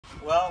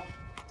Well,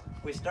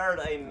 we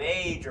started a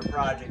major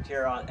project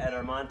here at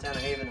our Montana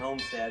Haven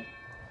homestead.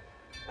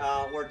 We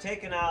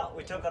took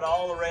out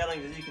all the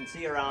railings, as you can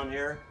see around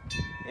here,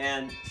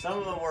 and some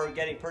of them were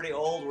getting pretty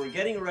old. What we're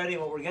getting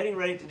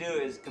ready to do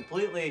is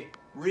completely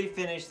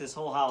refinish this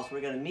whole house.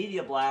 We're going to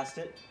media blast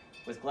it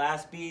with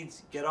glass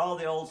beads, get all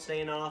the old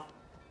stain off.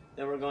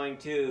 Then we're going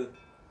to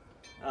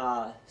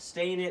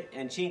stain it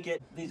and chink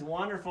it. These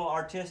wonderful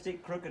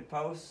artistic crooked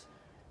posts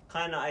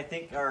I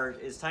think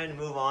it's time to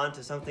move on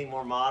to something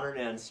more modern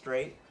and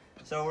straight.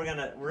 So we're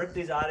gonna rip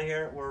these out of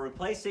here.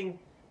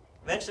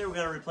 Eventually we're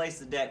gonna replace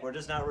the deck. We're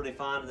just not really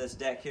fond of this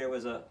deck here. It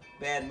was a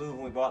bad move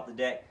when we bought the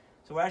deck.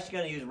 So we're actually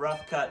gonna use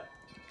rough cut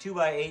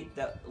 2x8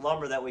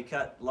 lumber that we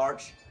cut,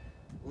 large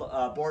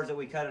boards that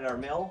we cut at our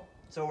mill.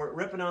 So we're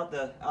ripping out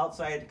the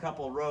outside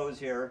couple rows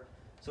here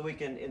so we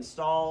can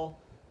install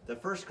the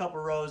first couple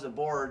rows of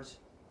boards.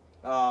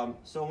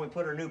 So when we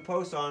put our new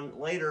posts on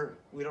later,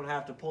 we don't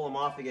have to pull them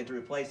off again to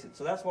replace it.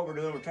 So that's what we're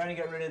doing. We're trying to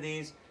get rid of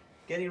these,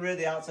 getting rid of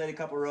the outside a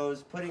couple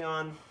rows, putting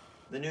on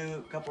the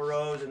new couple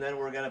rows, and then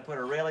we're going to put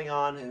a railing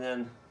on and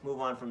then move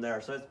on from there.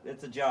 So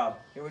it's a job.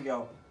 Here we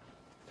go.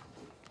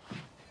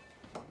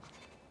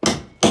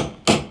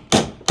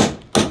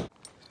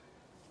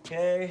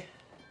 Okay,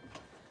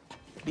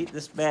 beat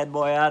this bad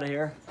boy out of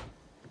here.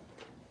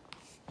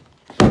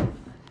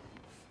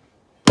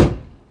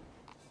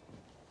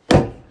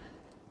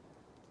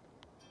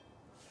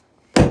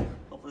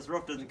 Hope this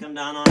roof doesn't come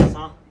down on us,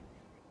 huh?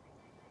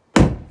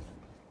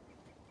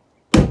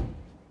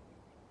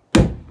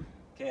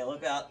 Okay,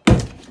 look out.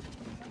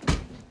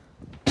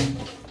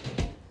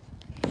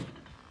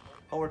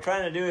 What we're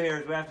trying to do here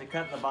is we have to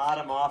cut the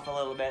bottom off a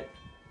little bit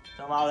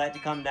to allow that to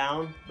come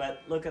down,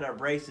 but look at our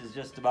braces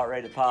just about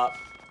ready to pop.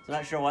 So I'm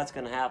not sure what's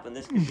going to happen.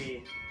 This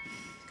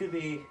could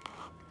be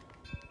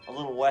a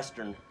little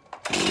western.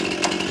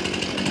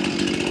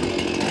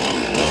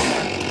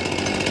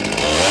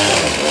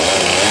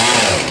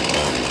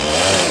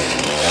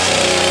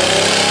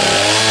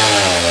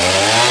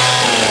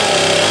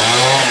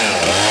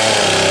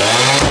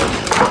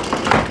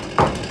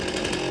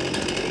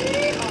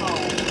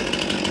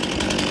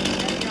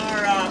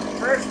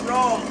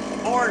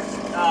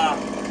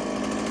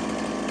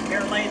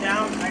 Here, lay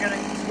down. I gotta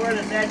square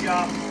this edge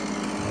off.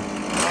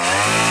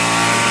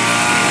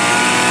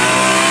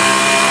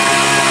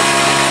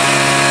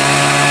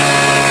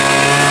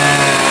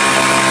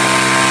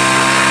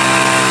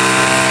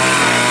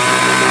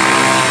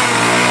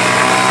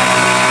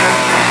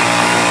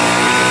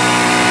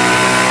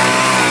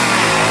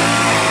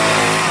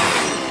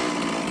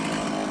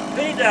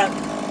 You need a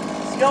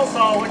skill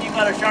saw when you've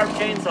got a sharp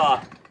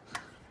chainsaw.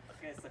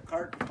 It's the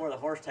cart before the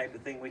horse type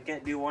of thing. We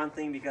can't do one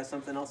thing because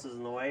something else is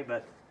in the way,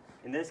 but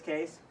in this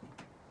case,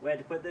 we had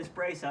to put this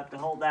brace up to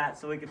hold that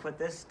so we could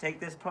take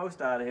this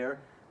post out of here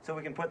so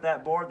we can put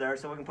that board there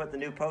so we can put the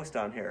new post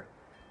on here.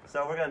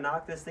 So we're going to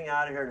knock this thing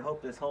out of here and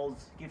hope this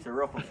keeps the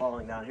roof from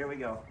falling down. Here we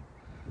go.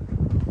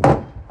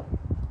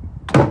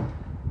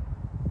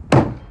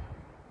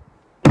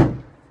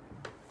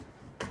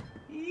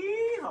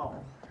 Yeehaw!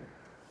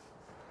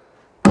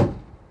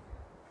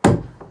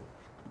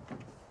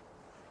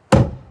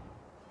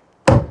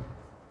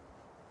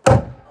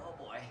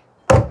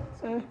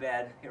 It's gonna be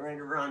bad. Get ready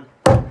to run.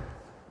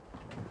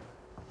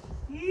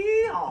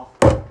 Yeehaw!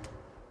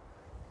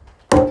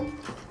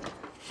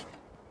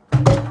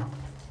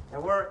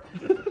 It worked.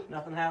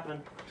 Nothing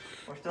happened.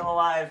 We're still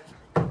alive.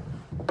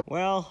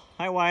 Well,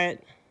 hi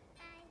Wyatt.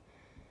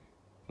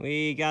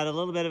 We got a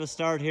little bit of a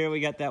start here.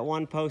 We got that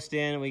one post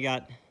in and we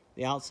got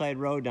the outside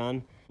row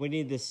done. We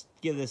need to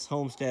give this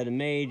homestead a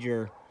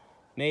major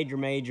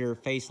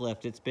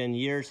facelift. It's been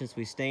years since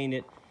we stained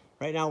it.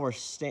 Right now we're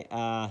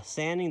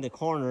sanding the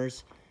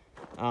corners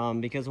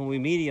because when we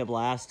media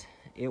blast,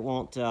 it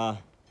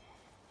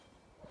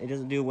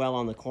doesn't do well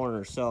on the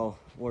corners. So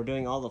we're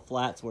doing all the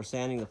flats. We're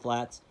sanding the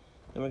flats.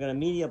 Then we're going to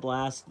media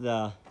blast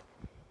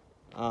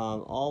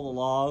all the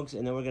logs,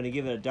 and then we're going to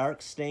give it a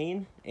dark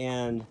stain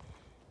and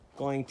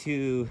going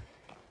to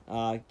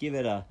give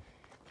it a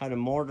kind of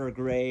mortar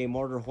gray,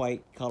 mortar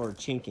white colored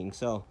chinking.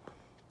 So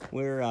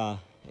we're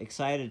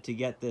excited to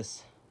get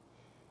this.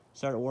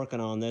 Started working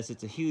on this.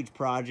 It's a huge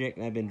project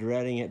and I've been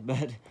dreading it,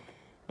 but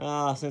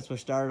since we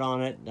started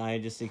on it,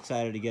 I'm just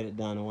excited to get it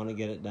done. I want to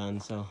get it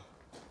done. So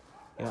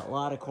got a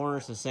lot of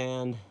corners to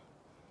sand,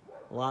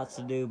 lots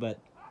to do, but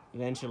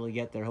eventually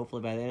get there.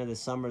 Hopefully by the end of the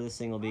summer this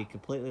thing will be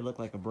completely look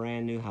like a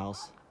brand new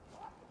house.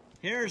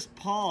 Here's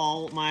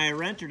Paul, my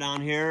renter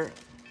down here.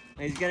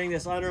 He's getting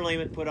this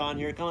underlayment put on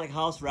here, kind of like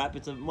house wrap.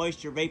 It's a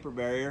moisture vapor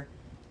barrier,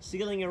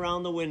 sealing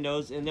around the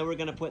windows, and then we're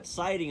going to put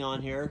siding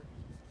on here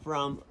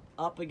from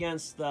up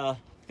against the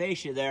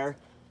fascia there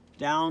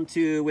down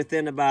to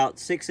within about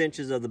 6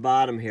 inches of the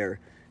bottom here.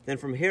 Then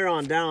from here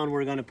on down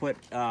we're going to put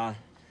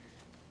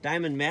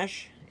diamond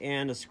mesh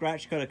and a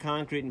scratch coat of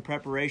concrete in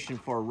preparation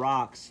for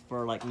rocks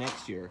for like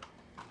next year.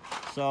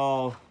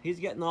 So he's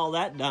getting all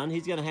that done.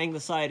 He's going to hang the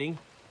siding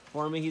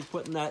for me. He's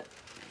putting that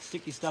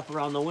sticky stuff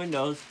around the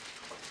windows.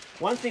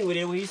 One thing we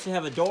did, we used to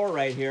have a door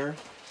right here,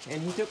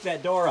 and he took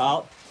that door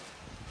out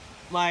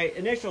my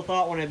initial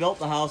thought when I built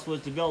the house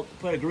was to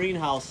put a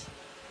greenhouse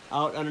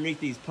out underneath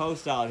these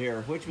posts out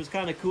here, which was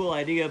kind of a cool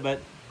idea,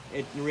 but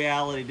it in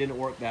reality didn't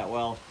work that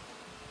well.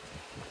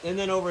 And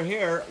then over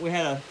here we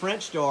had a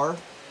French door,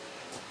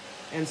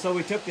 and so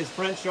we took this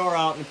French door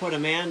out and put a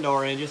man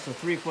door in, just a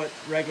 3-foot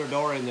regular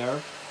door in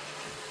there.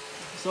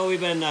 So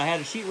we've been had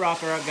a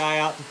sheetrocker guy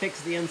out to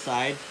fix the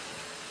inside,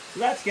 so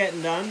that's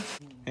getting done.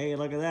 Hey,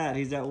 look at that,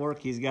 he's at work.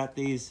 He's got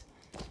these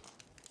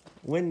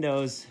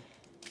windows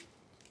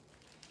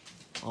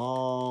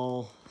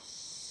all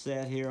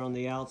set here on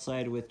the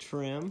outside with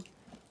trim,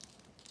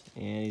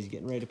 and he's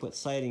getting ready to put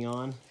siding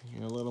on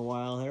in a little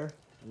while here.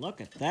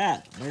 Look at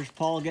that, there's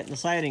Paul getting the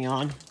siding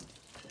on.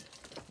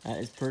 That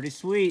is pretty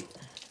sweet.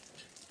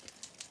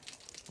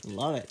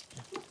 Love it.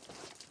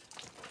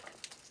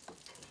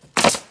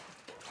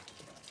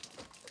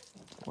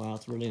 Wow,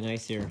 it's really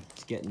nice here.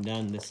 It's getting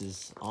done. This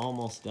is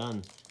almost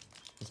done.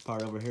 This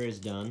part over here is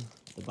done.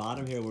 The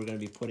bottom here we're going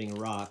to be putting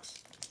rocks,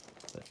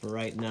 but for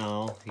right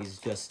now he's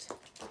just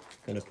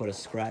going to put a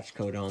scratch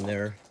coat on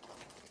there.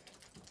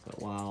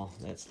 But wow,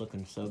 that's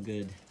looking so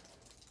good.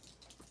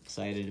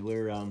 Excited.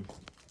 We're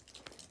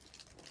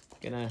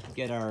gonna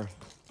get our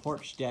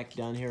porch deck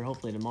done here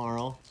hopefully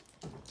tomorrow.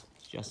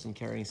 It's Justin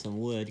carrying some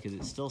wood because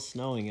it's still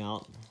snowing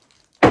out.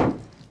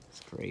 It's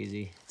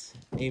crazy. It's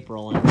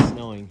April and it's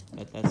snowing,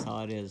 but that's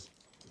how it is.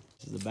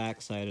 This is the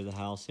back side of the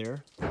house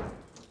here.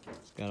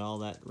 It's got all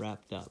that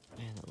wrapped up.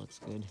 Man, that looks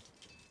good.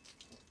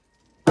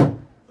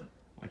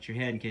 Watch your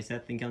head in case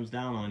that thing comes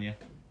down on you.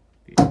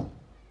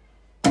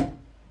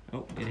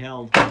 Oh, it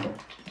held.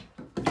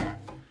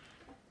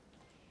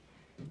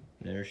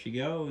 There she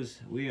goes.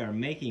 We are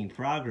making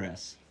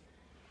progress.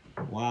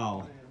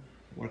 Wow.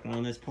 Working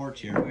on this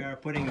porch here. We are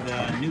putting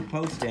the new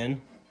post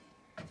in.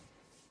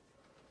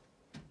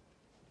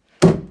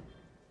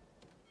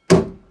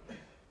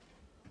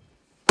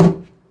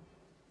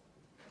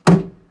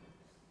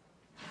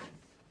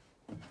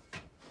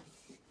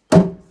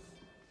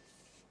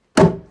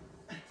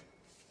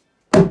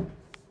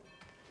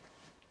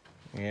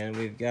 And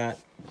we've got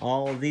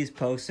all of these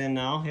posts in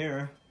now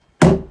here.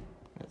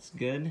 That's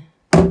good.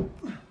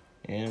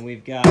 And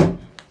we've got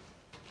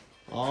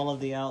all of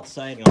the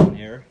outside on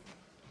here.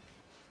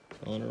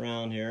 Going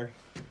around here.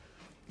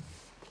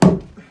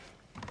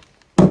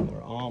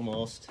 We're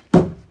almost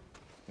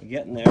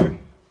getting there.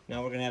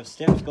 Now we're going to have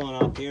steps going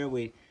off here.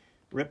 We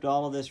ripped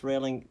all of this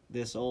railing,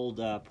 this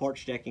old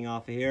porch decking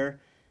off of here.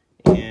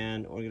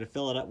 And we're going to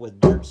fill it up with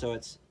dirt so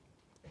it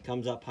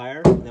comes up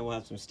higher. And then we'll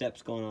have some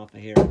steps going off of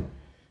here.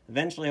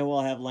 Eventually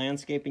we'll have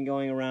landscaping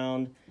going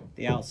around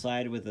the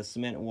outside with a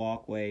cement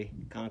walkway,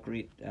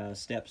 concrete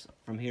steps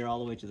from here all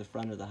the way to the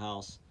front of the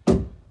house.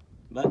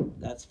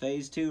 But that's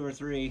phase 2 or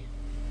 3.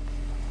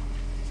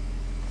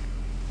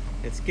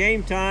 It's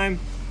game time.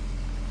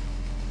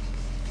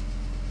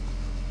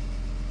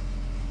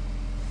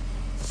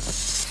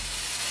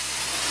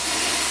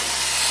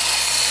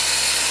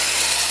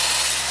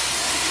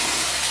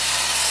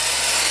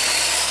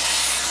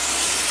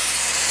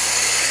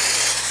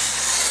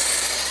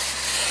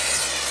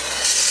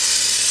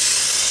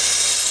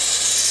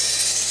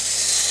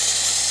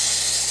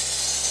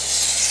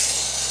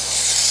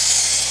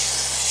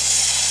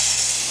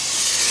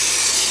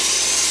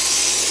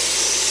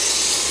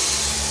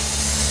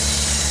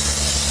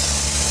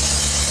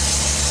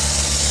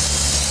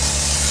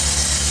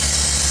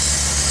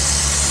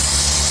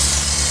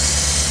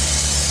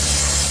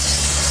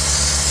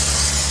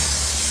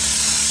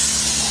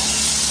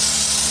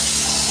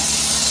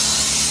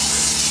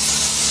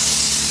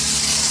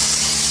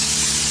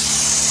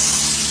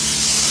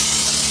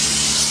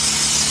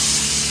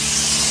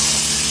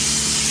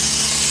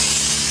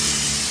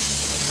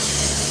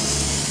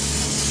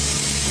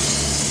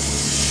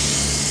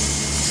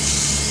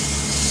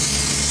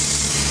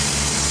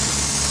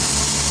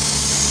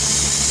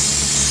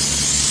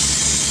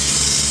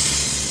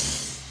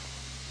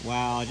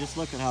 Wow, just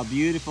look at how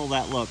beautiful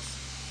that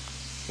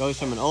looks. Goes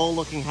from an old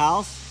looking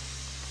house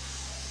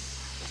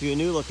to a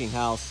new looking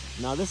house.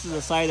 Now this is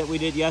the side that we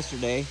did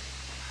yesterday,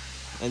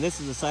 and this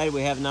is the side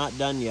we have not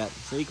done yet.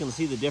 So you can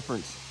see the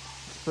difference.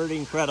 It's pretty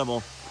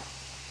incredible.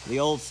 The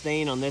old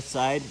stain on this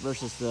side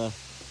versus the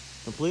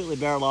completely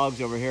bare logs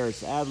over here.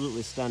 It's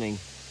absolutely stunning.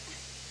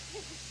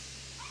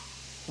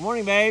 Good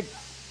morning, babe.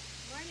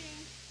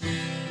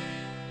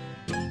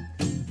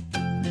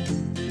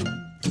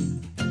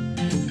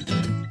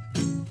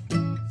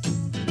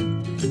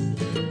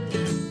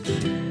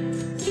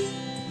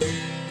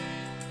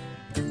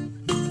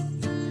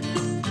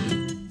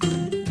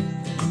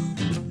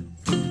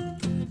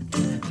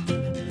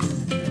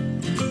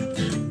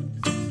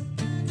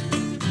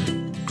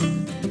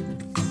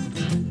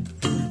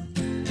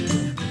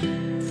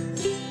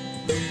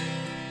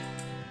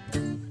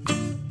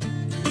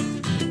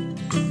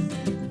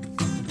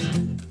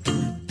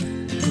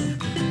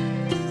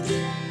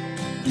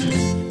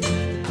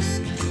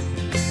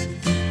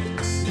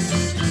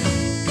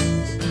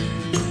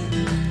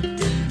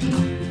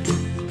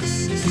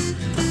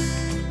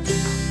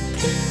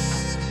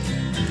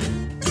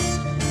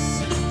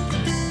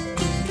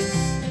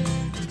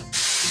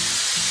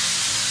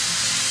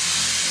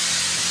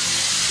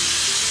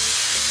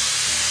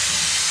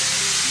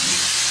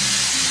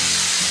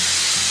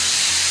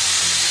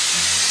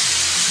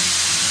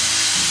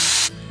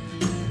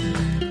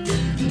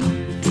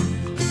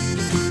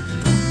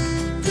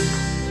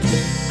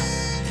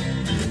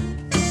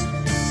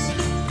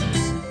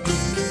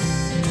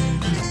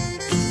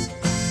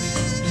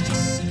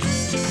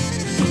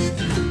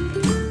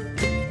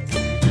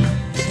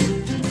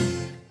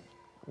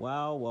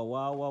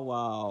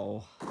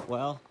 Wow.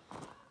 Well,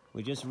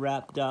 we just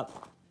wrapped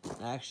up.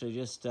 Actually,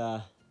 just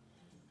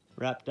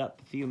wrapped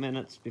up a few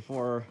minutes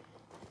before.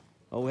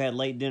 Oh, we had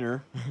late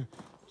dinner.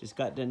 Just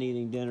got done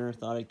eating dinner.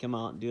 Thought I'd come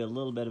out and do a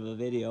little bit of a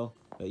video.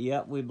 But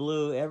yep, we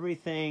blew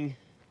everything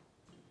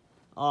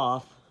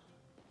off.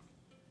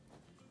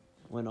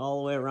 Went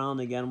all the way around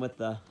again with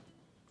the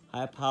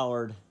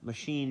high-powered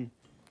machine.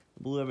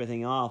 Blew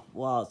everything off.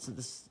 Wow, so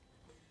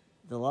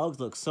the logs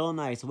look so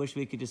nice. I wish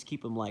we could just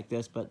keep them like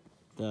this, but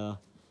the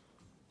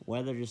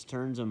weather just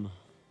turns them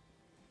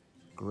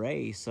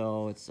gray,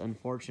 so it's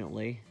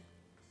unfortunately.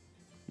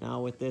 Now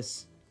with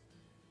this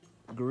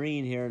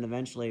green here and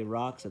eventually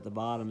rocks at the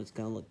bottom, it's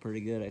gonna look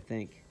pretty good, I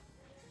think.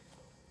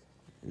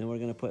 And then we're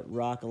gonna put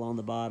rock along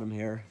the bottom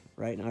here.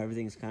 Right now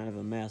everything's kind of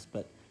a mess,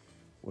 but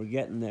we're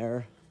getting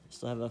there.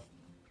 Still have a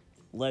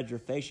ledger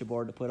fascia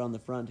board to put on the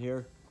front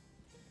here.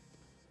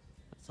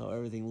 That's how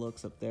everything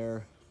looks up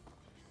there.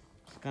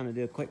 Just kind of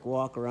do a quick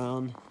walk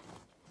around.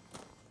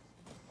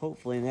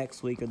 Hopefully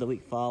next week or the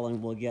week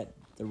following we'll get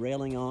the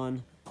railing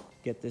on,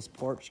 get this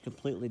porch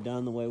completely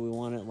done the way we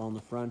want it along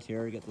the front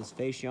here, get this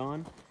fascia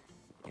on,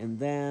 and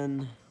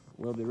then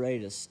we'll be ready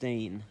to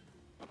stain.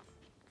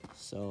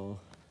 So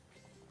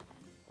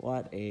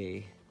what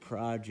a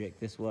project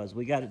this was.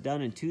 We got it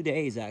done in 2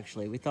 days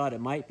actually. We thought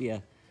it might be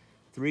a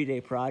 3-day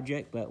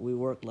project, but we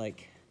worked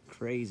like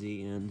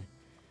crazy and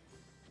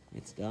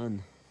it's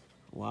done.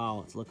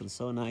 Wow, it's looking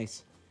so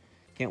nice.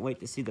 Can't wait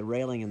to see the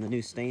railing and the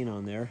new stain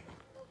on there.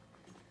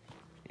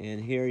 And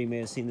here, you may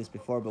have seen this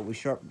before, but we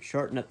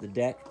shortened up the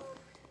deck.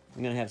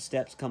 I'm gonna have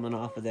steps coming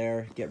off of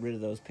there, get rid of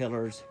those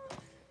pillars.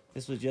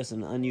 This was just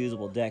an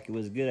unusable deck. It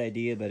was a good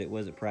idea, but it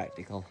wasn't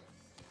practical.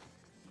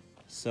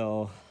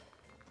 So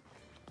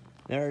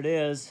there it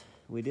is.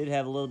 We did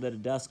have a little bit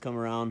of dust come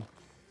around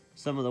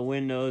some of the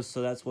windows,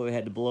 so that's why we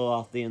had to blow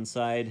off the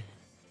inside.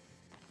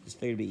 Just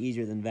figured it'd be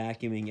easier than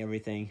vacuuming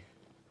everything.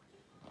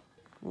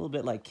 A little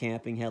bit like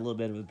camping, had a little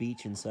bit of a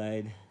beach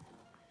inside.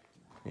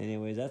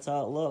 Anyways, that's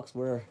how it looks.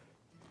 We're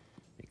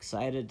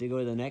excited to go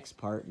to the next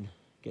part and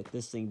get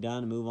this thing done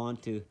and move on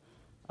to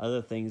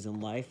other things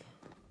in life.